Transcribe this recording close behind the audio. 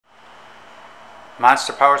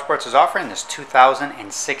Monster Powersports is offering this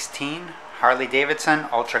 2016 Harley Davidson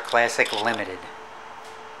Ultra Classic Limited.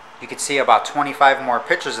 You can see about 25 more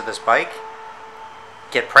pictures of this bike,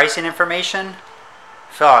 get pricing information,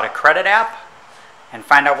 fill out a credit app, and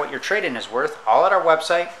find out what your trade-in is worth, all at our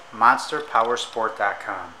website,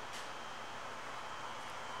 monsterpowersport.com.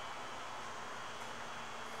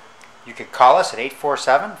 You could call us at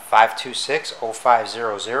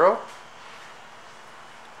 847-526-0500.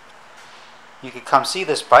 You could come see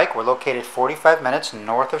this bike. We're located 45 minutes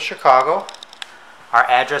north of Chicago. Our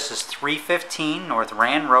address is 315 North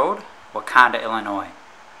Rand Road, Wauconda, Illinois.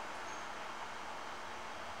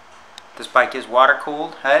 This bike is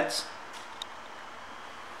water-cooled heads.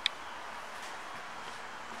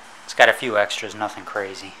 It's got a few extras, nothing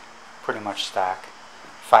crazy. Pretty much stock.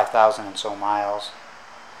 5,000 and so miles.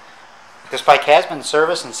 This bike has been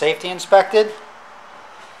serviced and safety inspected.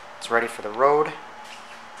 It's ready for the road.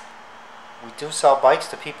 We do sell bikes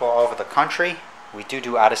to people all over the country. We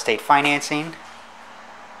do out-of-state financing.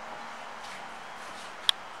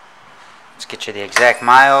 Let's get you the exact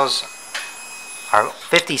miles. Our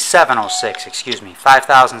 5706, excuse me,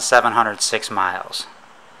 5,706 miles.